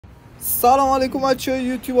سلام علیکم بچه‌های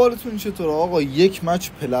یوتیوب، حالتون چطوره؟ آقا یک مچ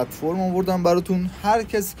پلتفرم آوردم براتون. هر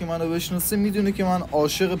کسی که منو بشناسه میدونه که من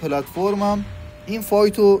عاشق پلتفرمم. این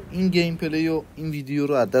فایت و این گیم پلی و این ویدیو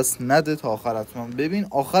رو از دست نده تا آخر حتما ببین.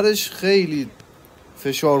 آخرش خیلی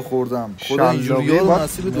فشار خوردم. خدا اینجوری‌ها رو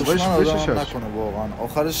نصیب دشمن آدم نکنه. واقعا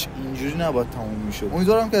آخرش اینجوری نباید تموم میشد.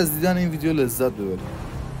 امیدوارم که از دیدن این ویدیو لذت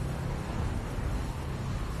ببرید.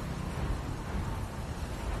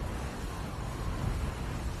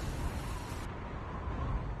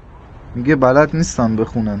 میگه بلد نیستن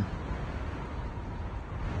بخونن.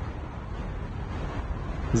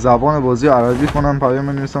 زبان بازی عربی کنم، پیام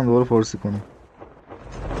بنویسم دوباره فارسی کنم.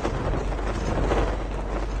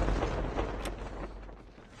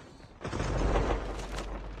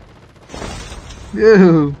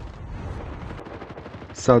 یهو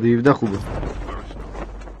 117 خوبه.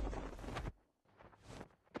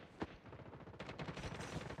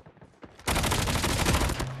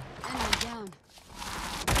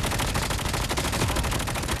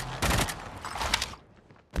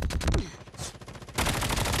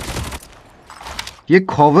 یه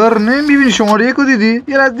کاور نمیبینی؟ شماره یکو دیدی؟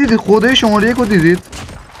 یه از دیدی خدای شماره یکو دیدید؟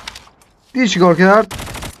 دیدی چیکار کرد؟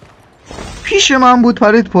 پیش من بود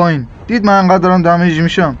پرید پایین. دید من انقدر دارم دمیج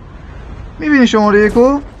میشم. میبینی شماره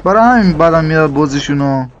یکو؟ برای همین بدم میاد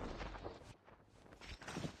بازیشونو.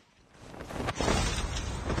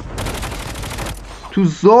 تو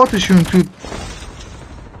ذاتشون، تو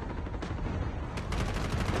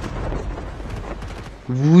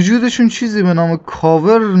وجودشون چیزی به نام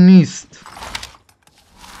کاور نیست.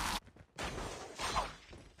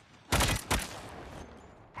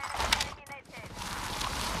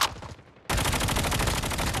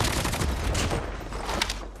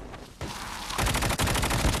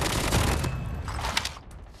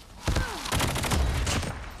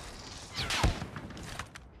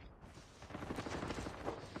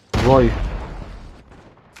 وای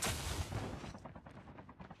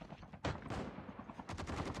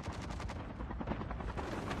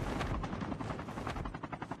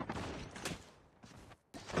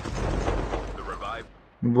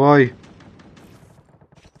وای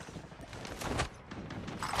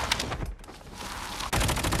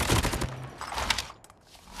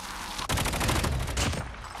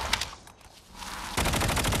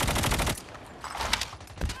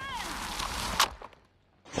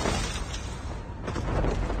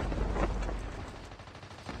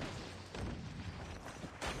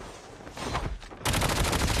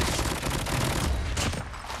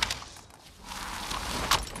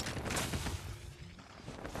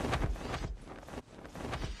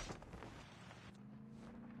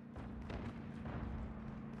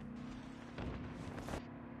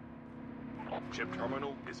Chip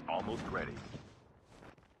terminal is almost ready.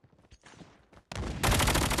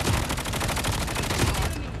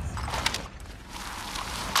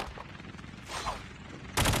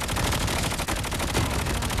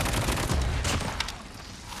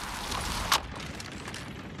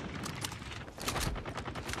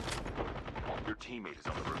 Your teammate is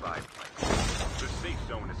on the revive plane. The safe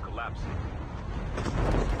zone is collapsing.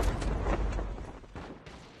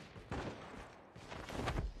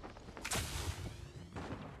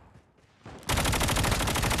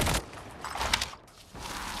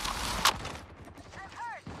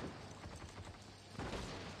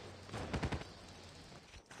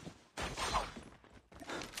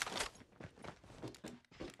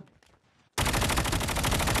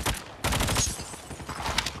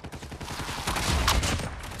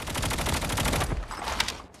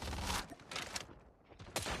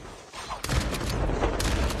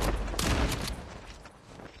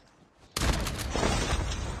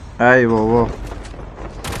 ای بابا.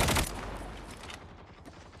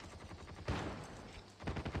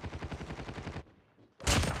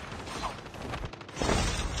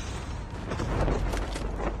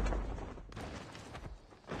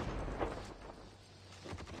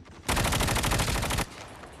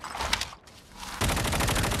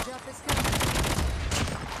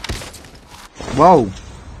 واو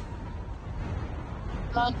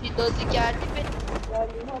لانتی دوزی کردی به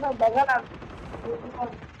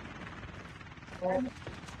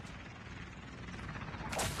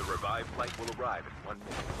The revive flight will arrive in 1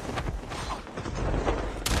 minute.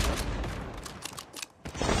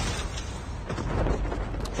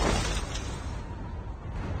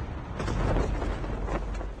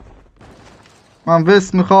 من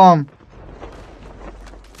وست میخوام.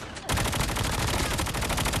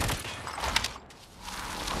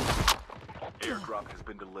 Airdrop has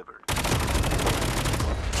been delivered.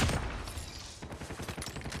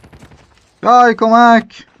 ای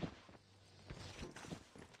کمک.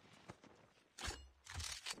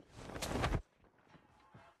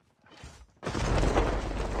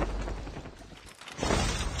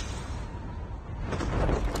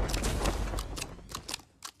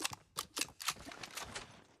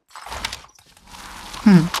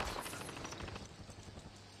 Your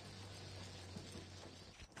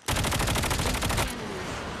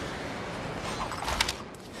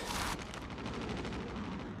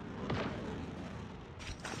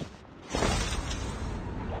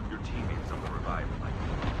teammates on the revive flight.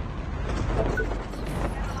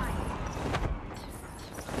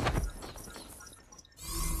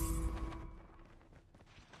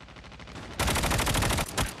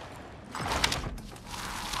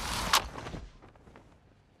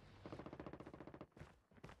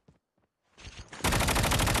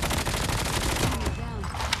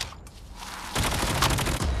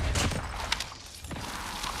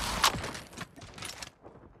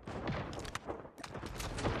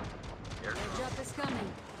 Airdrop is coming.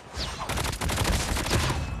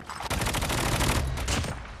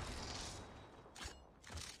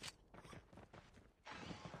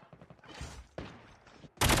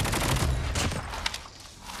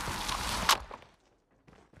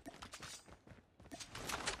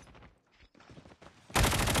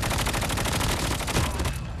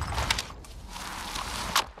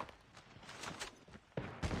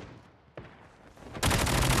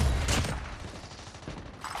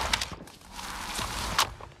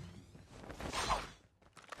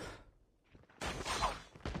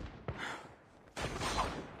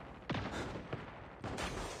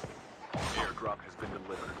 Airdrop has been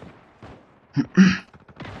delivered. The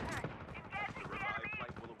revive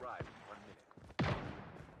flight will arrive in 1 minute.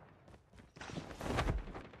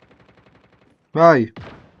 وای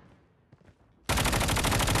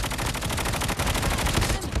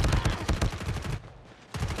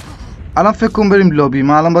الان فکر کن بریم لابی. من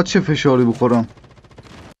الان باید چه فشاری بخورم؟